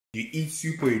You eat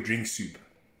soup or you drink soup?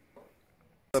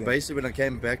 So basically when I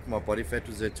came back, my body fat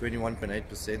was at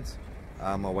 21.8%.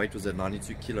 My weight was at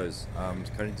 92 kilos. I'm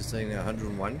currently sitting at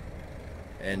 101.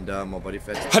 And my body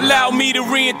fat. Allow me to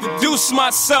reintroduce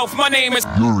myself. My name is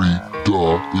Yuri,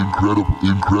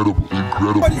 incredible.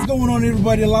 What is going on,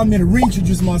 everybody? Allow me to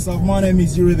reintroduce myself. My name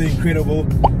is Yuri the Incredible,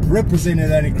 representing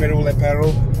that incredible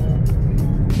apparel.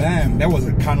 Bam, that was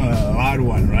a kind of a loud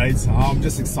one, right? So I'm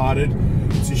just excited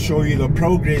to show you the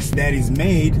progress that is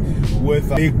made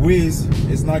with Big Wes.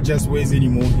 It's not just Wes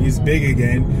anymore, he's big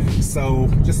again. So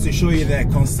just to show you that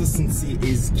consistency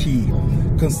is key.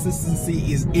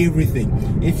 Consistency is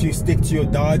everything. If you stick to your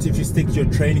diet, if you stick to your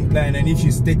training plan, and if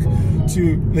you stick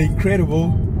to the incredible,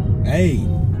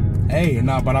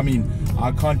 but I mean,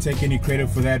 I can't take any credit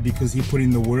for that because he put in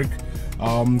the work.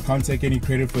 Can't take any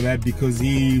credit for that because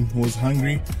he was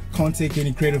hungry. Can't take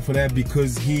any credit for that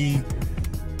because he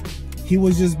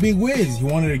was just Big Wes. He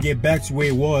wanted to get back to where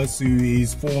he was, to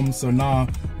his form. So now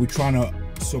we're trying to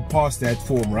surpass that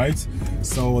form, right?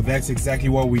 So that's exactly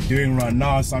what we're doing right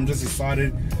now. So I'm just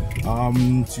excited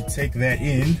to take that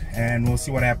in, and we'll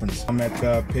see what happens. I'm at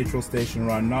the petrol station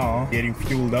right now, getting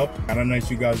fueled up. I don't know if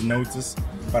you guys notice,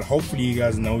 but hopefully you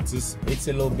guys notice. It's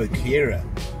a little bit clearer.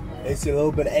 It's a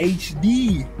little bit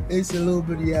HD. It's a little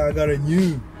bit, yeah, I got a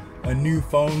new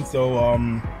phone, so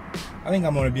I think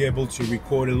I'm gonna be able to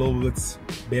record a little bit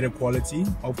better quality.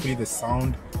 Hopefully the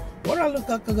sound. What I look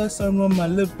like I got something on my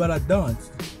lip, but I don't.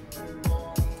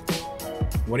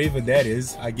 Whatever that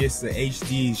is, I guess the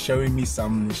HD is showing me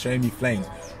flames.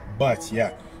 But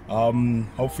yeah,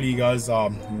 hopefully you guys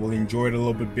will enjoy it a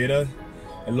little bit better,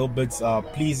 a little bit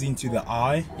pleasing to the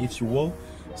eye, if you will.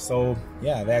 So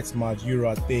yeah, that's my view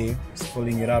right there. Just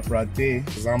filling it up right there,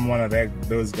 because I'm one of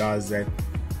those guys that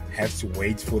have to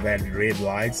wait for that red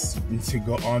lights to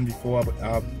go on before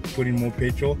I put in more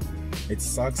petrol. It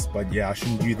sucks, but yeah, I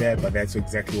shouldn't do that, but that's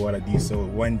exactly what I do. So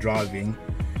when driving,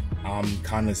 I'm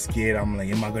kind of scared. I'm like,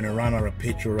 am I gonna run out of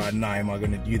petrol right now? Am I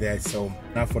gonna do that? So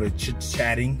not for the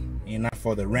chit-chatting and not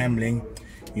for the rambling.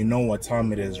 You know what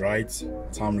time it is, right?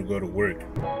 Time to go to work.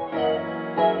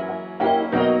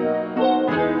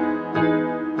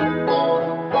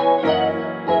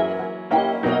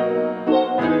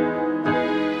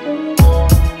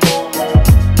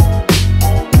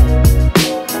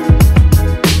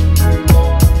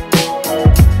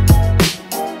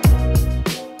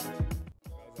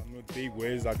 Big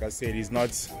Wes, like I said, he's not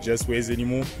just Wes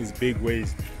anymore, he's Big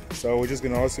Wes. So we're just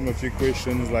gonna ask him a few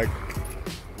questions like,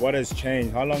 what has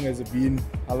changed? How long has it been?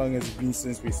 How long has it been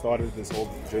since we started this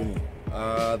whole journey?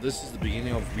 This is the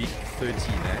beginning of week 13,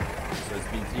 so it's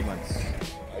been 3 months.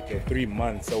 Okay, 3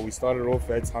 months. So we started off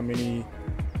at how many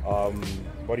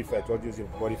body fat? What was your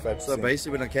body fat? So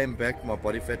basically when I came back, my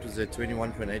body fat was at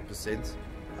 21.8%.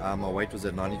 My weight was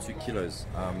at 92 kilos.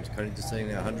 I'm currently sitting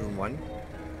at 101.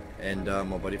 And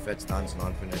my body fat's down to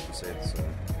 9.8%.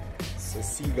 So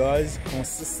see guys,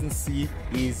 consistency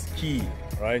is key,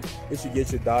 right? If you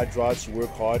get your diet right, you work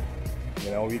hard,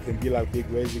 you know, we can be like Big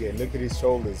Wes again. Look at his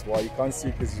shoulders. Well, you can't see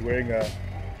because he's wearing a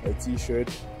t-shirt,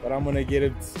 but I'm gonna get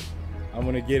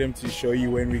him to show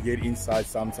you when we get inside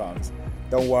sometimes.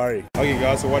 Don't worry. Okay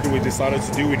guys, so what we decided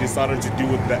to do? We decided to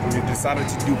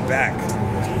do back,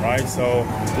 right? So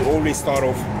we always start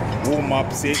off warm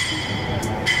up set.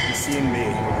 You see in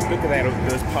there. Look at that,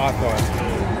 those pythons.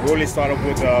 We only start off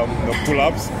with the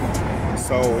pull-ups.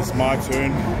 So it's my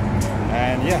turn,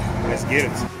 and yeah, let's get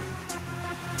it.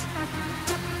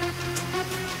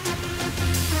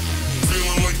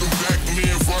 Feeling like the back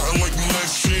man, riding like the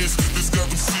last chance. This got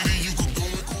the city, you could go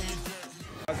and call me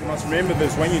back. You must remember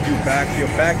this, when you do back,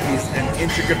 your back is an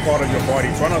intricate part of your body.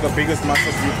 It's one of the biggest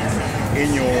muscles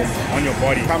on your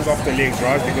body. It comes off the legs,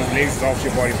 right? Because legs is off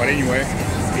your body. But anyway,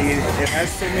 it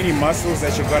has so many muscles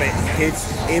that you've got to hit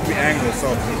every angle. So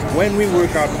when we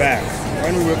work our back,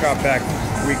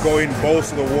 we go in balls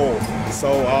to the wall.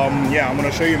 So yeah, I'm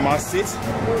gonna show you my sit,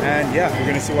 and yeah, we're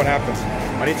gonna see what happens.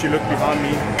 But if you look behind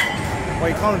me, well,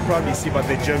 you can't probably see, but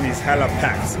the gym is hella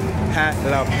packed.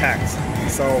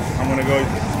 So I'm gonna go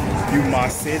do my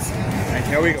sits, and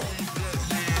here we go.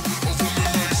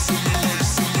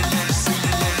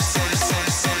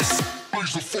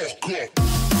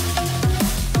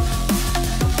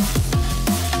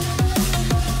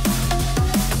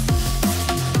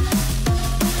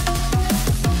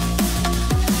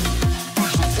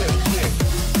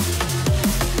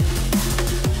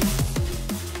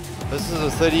 This is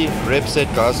a 30 rep set,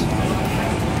 guys.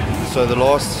 So the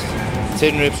last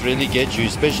 10 reps really get you,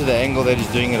 especially the angle that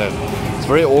he's doing it at. It's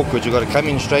very awkward. You've got to come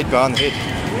in straight behind the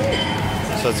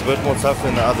head. So it's a bit more tough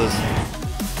than the others.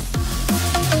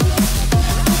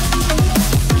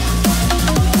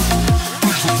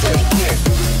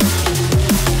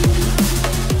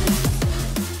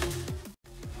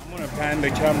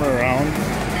 turn the camera around,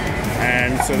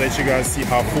 and so that you guys see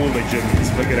how full the gym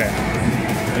is. Look at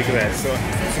that. Look at that. So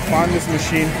to find this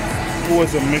machine, it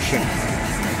was a mission.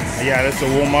 Yeah, that's a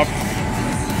warm-up,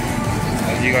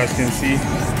 as you guys can see.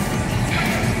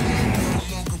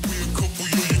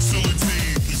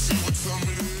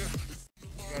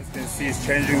 You guys can see it's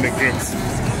changing the grips.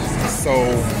 So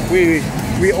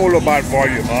we all about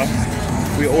volume, huh?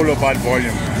 We all about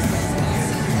volume.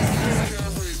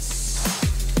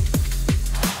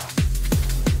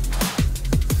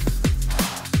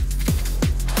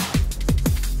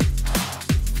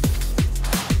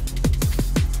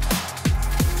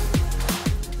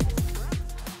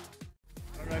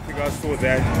 Saw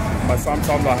that, but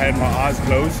sometimes I had my eyes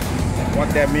closed. What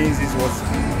that means is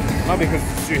not because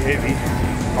it's too heavy.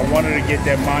 I wanted to get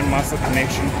that mind-muscle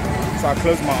connection, so I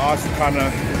closed my eyes to kind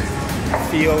of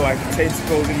feel like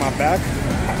tentacles in my back.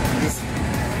 Just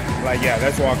like, yeah,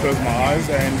 that's why I closed my eyes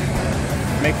and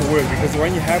make it work. Because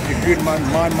when you have the good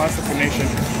mind-muscle connection,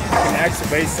 you can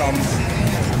activate some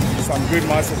good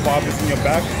muscle fibers in your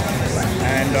back,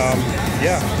 and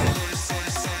yeah.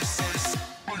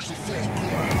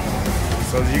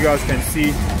 So as you guys can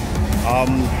see,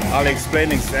 I'll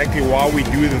explain exactly why we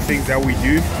do the things that we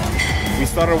do. We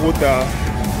started with the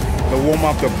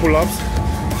warm-up, the pull-ups,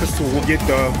 just to get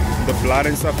the blood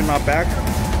and stuff in our back.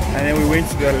 And then we went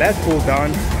to the lat pull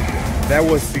down. That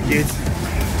was to get,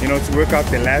 to work out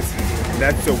the lats.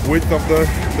 That's the width of the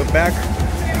back.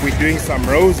 We're doing some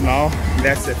rows now.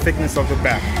 That's the thickness of the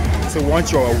back. So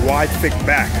once you're a wide, thick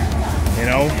back,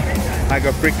 like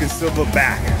a freaking silver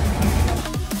back.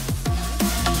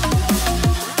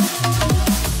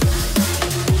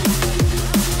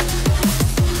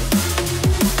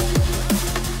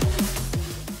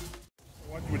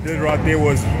 Did right there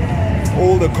was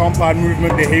all the compound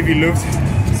movement, the heavy lift.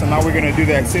 So now we're gonna do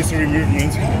the accessory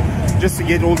movement, just to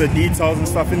get all the details and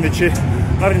stuff in the chest,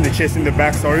 not in the chest, in the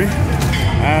back, sorry.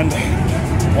 And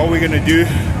what we're gonna do,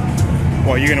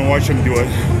 well, you're gonna watch him do it.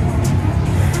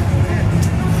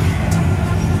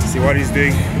 See what he's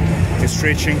doing? He's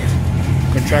stretching,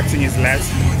 contracting his lats,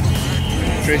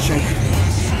 stretching.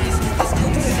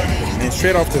 And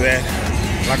straight after that,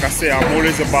 like I say, I'm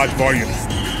always about volume.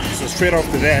 So straight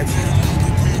after that,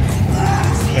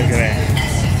 look at that.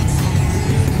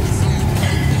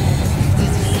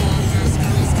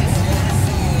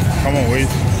 Come on, wait.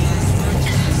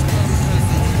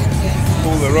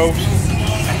 Pull the ropes.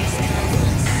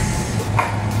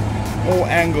 All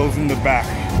angles in the back.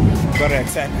 Gotta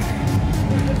attack.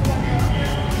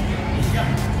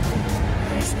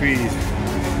 Squeeze.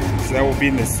 So that will be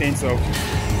in the center of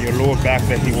your lower back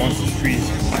that he wants to squeeze.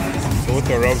 So with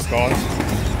the ropes, guys.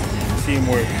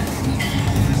 Teamwork.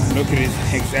 Look at it,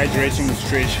 exaggerating the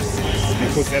stretch,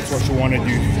 because that's what you want to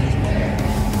do.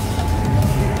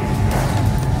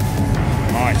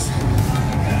 Nice.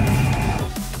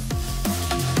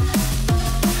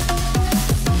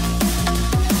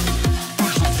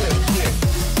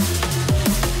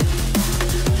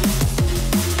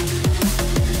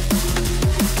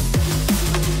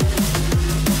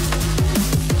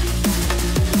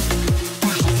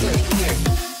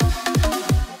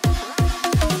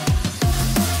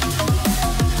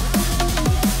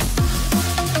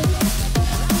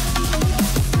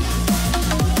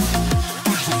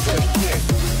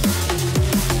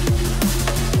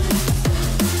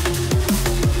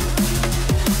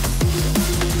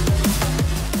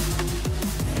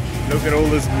 Look at all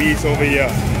this meat over here.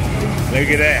 Look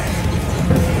at that.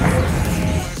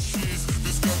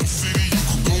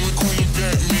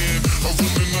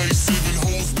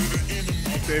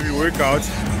 After every workout,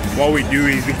 what we do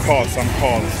is we carve some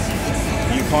carbs.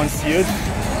 You can't see it,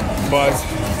 but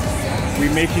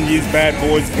we're making these bad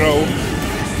boys grow.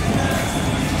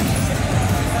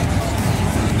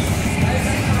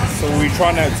 So we're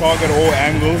trying to target all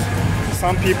angles.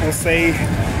 Some people say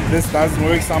this doesn't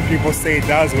work, some people say it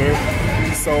does work.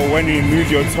 So when you move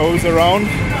your toes around,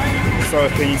 so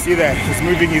can you see that? He's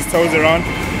moving his toes around.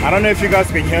 I don't know if you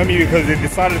guys can hear me because they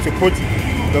decided to put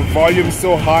the volume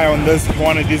so high on this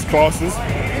one of these classes.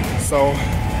 So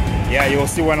yeah, you'll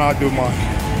see when I do mine.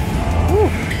 Woo.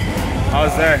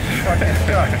 How's that?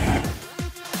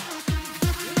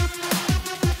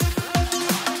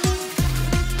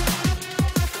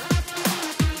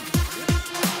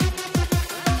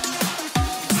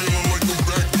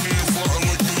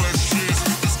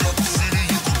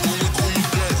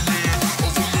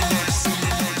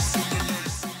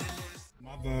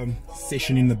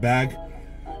 Session in the bag,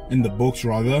 in the books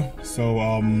rather. So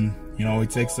it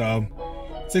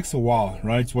takes a while,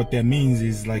 right? What that means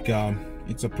is like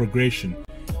it's a progression.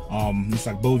 it's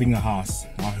like building a house.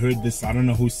 I heard this, I don't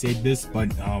know who said this,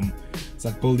 but it's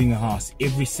like building a house.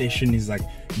 Every session is like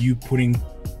you putting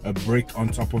a brick on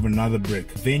top of another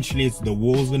brick. Eventually it's the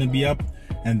walls gonna be up,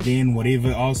 and then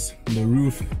whatever else, the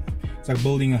roof. It's like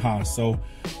building a house. So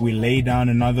we lay down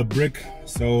another brick.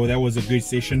 So that was a good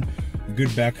session, a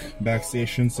good back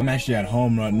session. So I'm actually at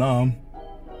home right now.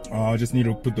 I just need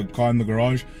to put the car in the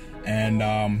garage, and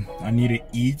I need to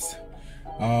eat.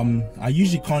 I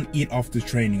usually can't eat after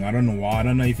training. I don't know why. I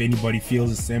don't know if anybody feels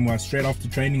the same way. Straight after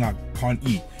training I can't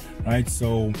eat, right?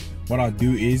 So what I'll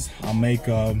do is I'll make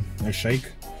a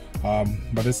shake,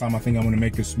 but this time I think I'm gonna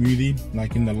make a smoothie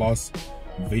like in the last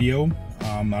video.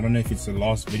 I don't know if it's the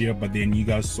last video, but then you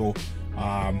guys saw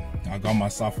I got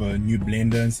myself a new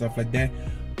blender and stuff like that.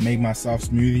 Make myself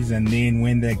smoothies, and then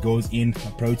when that goes in,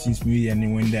 a protein smoothie, and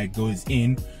then when that goes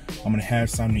in, I'm gonna have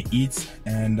something to eat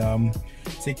and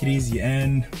take it easy.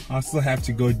 And I still have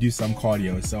to go do some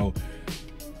cardio. So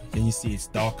can you see it's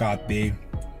dark out there,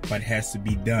 but it has to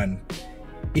be done.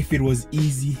 If it was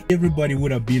easy, everybody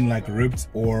would have been like ripped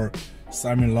or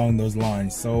something along those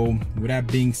lines. So with that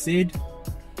being said,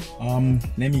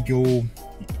 let me go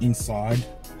inside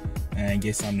and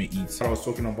get something to eat. So I was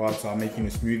talking about making a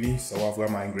smoothie. So I've got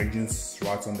my ingredients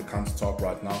right on the countertop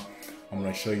right now. I'm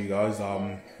gonna show you guys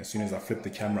as soon as I flip the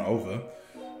camera over.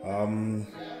 I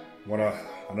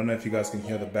don't know if you guys can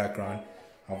hear the background.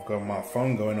 I've got my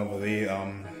phone going over there,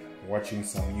 watching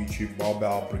some YouTube,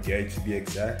 Barbell Brigade to be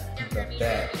exact. I've got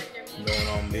that going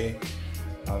on there.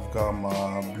 I've got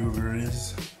my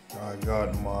blueberries. I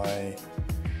got my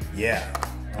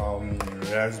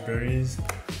raspberries.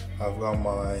 I've got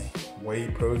my whey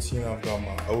protein. I've got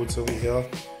my oats over here.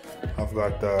 I've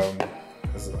got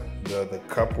the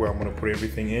cup where I'm gonna put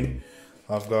everything in.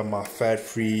 I've got my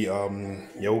fat-free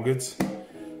yogurt,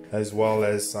 as well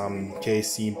as some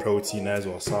casein protein as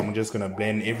well. So I'm just gonna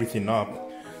blend everything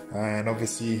up, and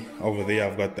obviously over there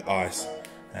I've got the ice,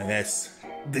 and that's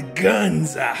the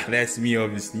guns. That's me,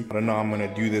 obviously. I don't know, I'm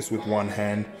gonna do this with one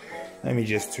hand. Let me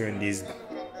just turn these.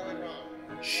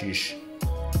 Sheesh.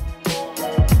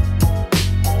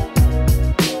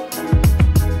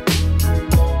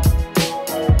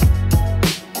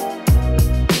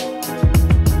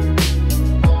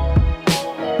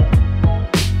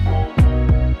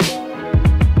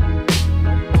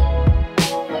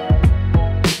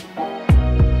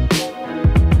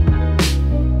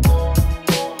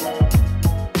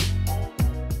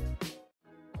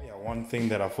 One thing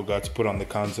that I forgot to put on the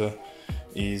counter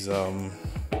is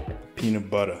peanut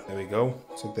butter. There we go.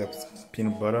 Took that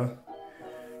peanut butter,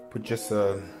 put just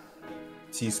a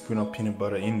teaspoon of peanut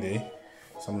butter in there.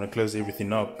 So I'm gonna close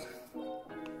everything up,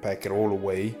 pack it all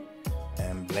away,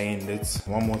 and blend it.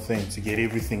 One more thing to get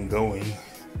everything going,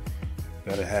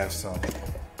 gotta have some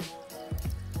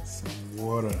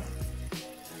water.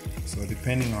 So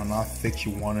depending on how thick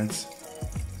you want it,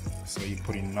 so you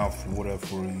put enough water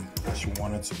for that you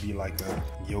want it to be like a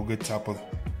yogurt type of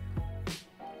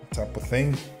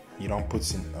thing. You don't put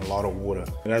in a lot of water.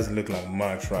 It doesn't look like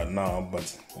much right now, but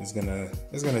it's gonna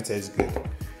taste good.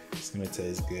 It's gonna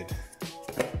taste good.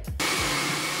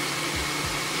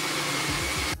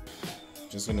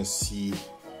 Just gonna see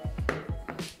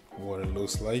what it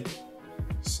looks like.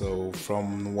 So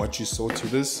from what you saw to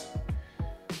this,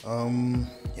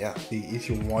 yeah,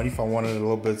 if I wanted a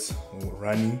little bit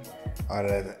runny, I'd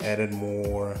have added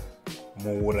more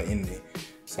water in there.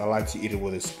 So I like to eat it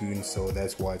with a spoon, so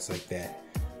that's why it's like that.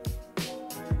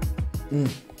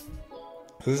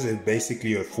 This is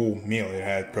basically a full meal. It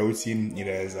has protein, it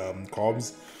has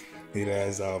carbs, it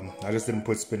has I just didn't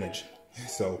put spinach,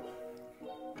 so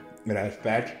it has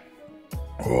fat.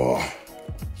 Oh,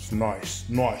 it's nice.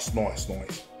 Nice.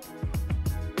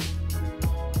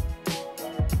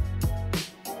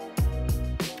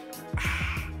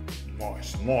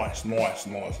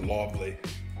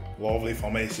 Lovely if I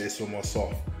may say so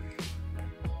myself.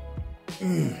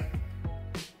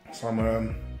 So I'm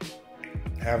gonna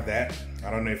have that.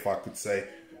 I don't know if I could say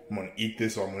I'm gonna eat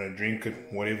this or I'm gonna drink it,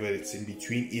 whatever. It's in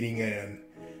between eating it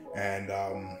and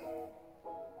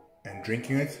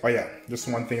drinking it. Oh yeah, just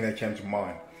one thing that came to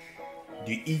mind.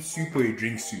 Do you eat soup or you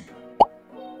drink soup?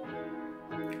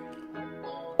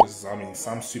 Because I mean,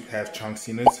 some soup have chunks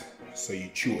in it, so you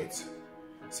chew it.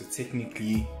 So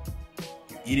technically,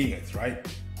 you're eating it, right?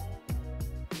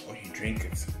 Or you drink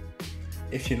it.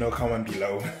 If you know, comment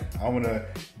below. I wanna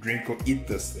drink or eat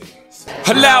this thing. So.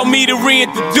 Allow me to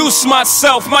reintroduce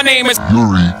myself. My name is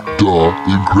Yuri,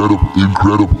 incredible.